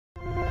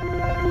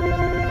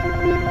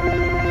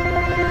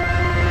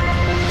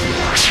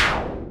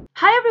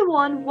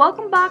everyone,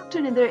 welcome back to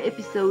another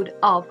episode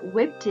of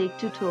Webtech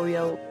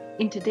Tutorial.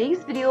 In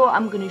today's video,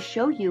 I'm going to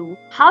show you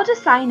how to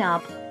sign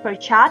up for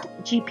Chat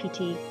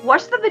GPT.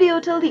 Watch the video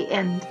till the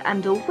end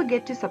and don't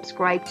forget to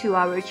subscribe to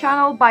our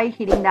channel by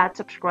hitting that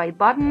subscribe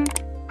button.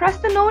 Press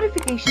the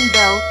notification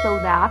bell so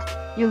that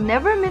you'll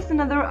never miss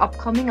another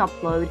upcoming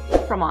upload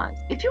from us.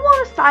 If you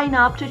want to sign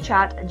up to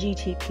Chat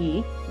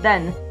GPT,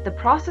 then the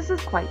process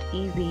is quite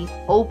easy.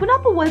 Open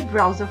up a web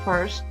browser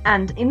first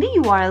and in the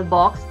URL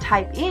box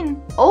type in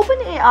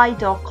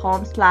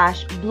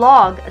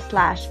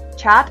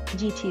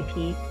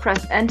openai.com/blog/chatgtp.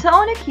 Press enter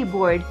on your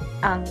keyboard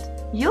and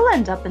you'll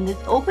end up in this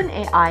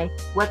OpenAI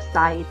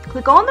website.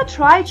 Click on the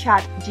Try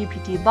Chat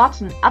GPT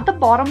button at the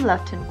bottom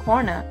left hand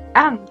corner,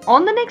 and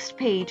on the next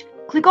page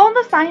click on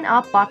the Sign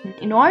Up button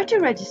in order to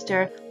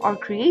register or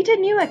create a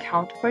new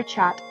account for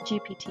Chat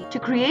GPT. To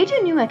create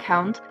a new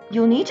account,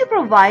 you'll need to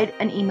provide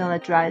an email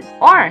address,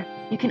 or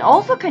you can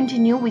also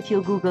continue with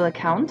your Google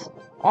account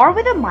or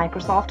with a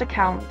Microsoft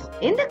account.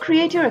 In the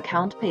Create Your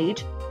Account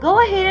page,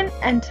 go ahead and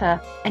enter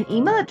an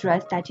email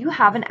address that you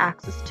have an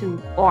access to,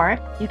 or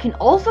you can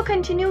also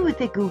continue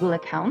with a Google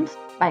account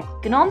by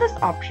clicking on this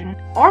option,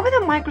 or with a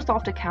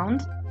Microsoft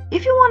account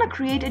if you want to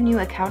create a new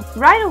account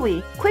right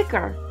away,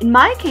 quicker. In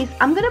my case,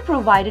 I'm going to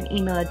provide an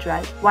email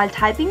address. While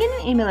typing in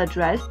an email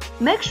address,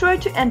 make sure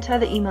to enter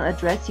the email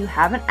address you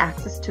have an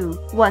access to.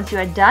 Once you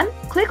are done,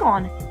 click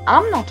on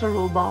I'm not a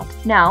robot.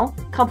 Now,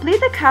 complete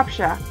the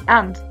CAPTCHA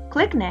and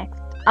click next.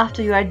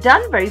 After you are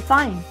done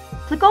verifying,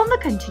 click on the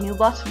Continue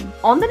button.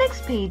 On the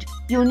next page,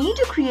 you'll need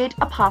to create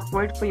a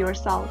password for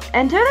yourself.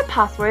 Enter the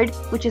password,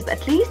 which is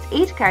at least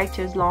 8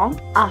 characters long.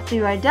 After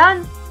you are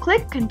done,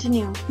 click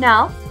Continue.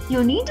 Now,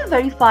 you'll need to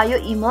verify your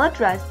email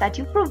address that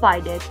you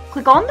provided.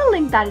 Click on the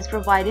link that is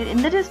provided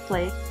in the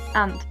display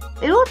and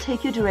it will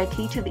take you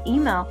directly to the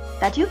email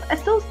that you've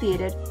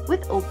associated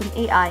with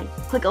OpenAI.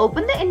 Click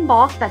Open the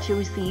inbox that you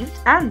received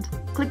and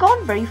click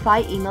on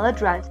Verify Email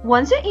Address.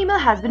 Once your email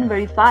has been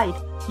verified,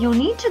 you'll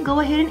need to go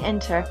ahead and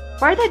enter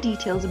further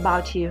details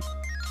about you.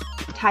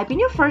 Type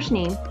in your first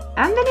name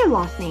and then your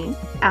last name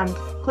and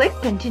click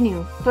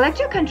Continue. Select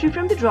your country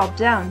from the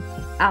drop-down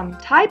and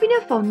type in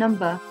your phone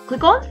number.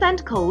 Click on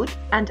Send Code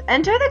and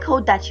enter the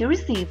code that you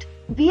received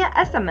via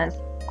SMS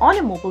on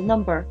your mobile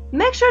number.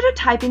 Make sure to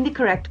type in the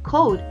correct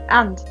code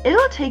and it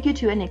will take you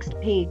to a next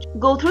page.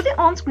 Go through the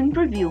on-screen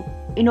preview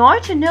in order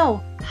to know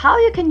how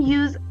you can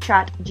use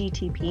Chat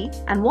GPT,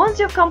 and once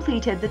you've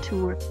completed the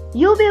tour,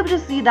 you'll be able to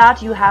see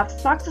that you have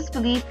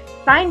successfully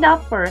signed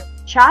up for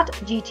Chat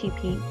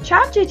GPT.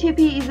 Chat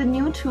GPT is a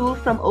new tool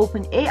from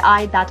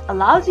OpenAI that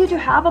allows you to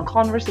have a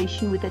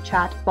conversation with a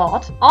chat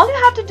bot. All you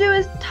have to do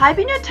is type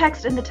in your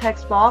text in the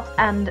text box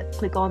and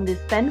click on the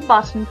Send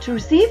button to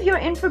receive your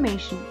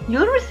information.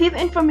 You'll receive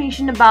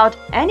information about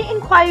any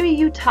inquiry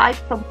you type,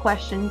 from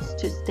questions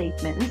to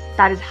statements.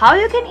 That is how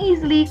you can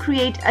easily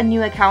create a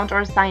new account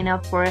or sign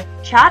up for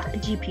Chat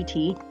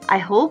GPT. I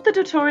hope the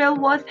tutorial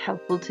was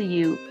helpful to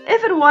you.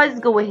 If it was,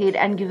 go ahead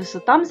and give us a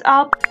thumbs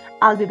up.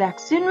 I'll be back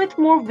soon with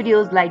more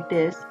videos like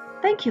this.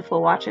 Thank you for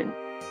watching.